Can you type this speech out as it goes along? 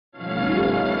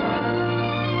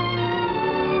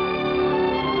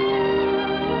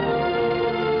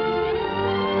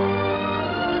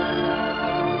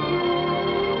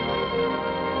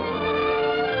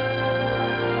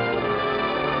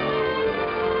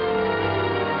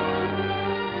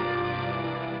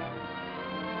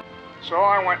So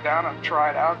I went down and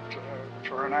tried out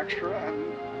for an extra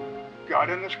and got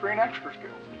in the Screen Extras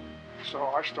Guild. So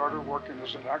I started working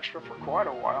as an extra for quite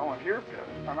a while,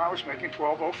 and I was making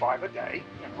 $12.05 a day,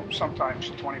 sometimes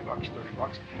 $20,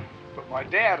 $30. But my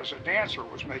dad, as a dancer,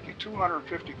 was making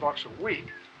 $250 a week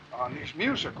on these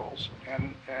musicals.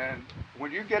 And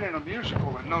when you get in a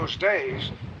musical in those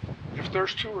days, if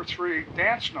there's 2 or 3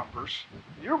 dance numbers,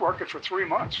 you're working for 3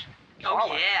 months. Oh,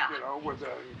 solid, yeah. With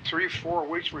 3-4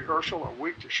 weeks rehearsal, a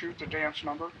week to shoot the dance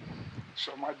number.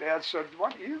 So my dad said,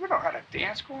 "What? You know how to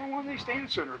dance? Go on one of these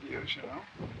dance interviews,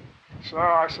 So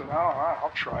I said, "Oh, all right, I'll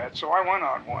try it." So I went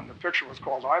on one. The picture was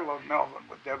called "I Love Melvin"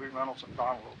 with Debbie Reynolds and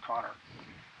Donald O'Connor.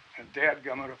 And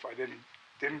dadgummit if I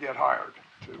didn't get hired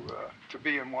to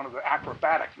be in one of the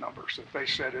acrobatic numbers that they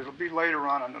said it'll be later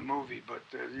on in the movie, but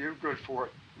you're good for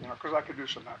it, because I could do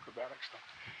some acrobatic stuff.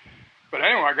 But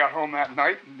anyway, I got home that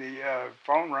night and the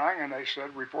phone rang and they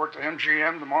said, "Report to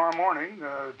MGM tomorrow morning,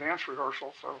 dance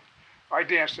rehearsal." So I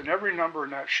danced in every number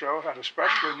in that show, had a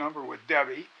special number with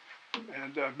Debbie,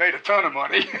 and made a ton of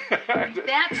money.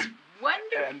 That's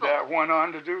wonderful. And went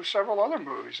on to do several other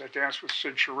movies. I danced with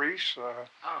Sid Charisse.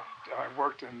 I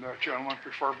worked in Gentlemen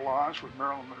Prefer Blondes with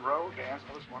Marilyn Monroe. That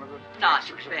was one of the Not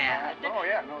dancers. bad. Oh,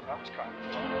 yeah, no, that was kind of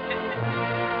fun.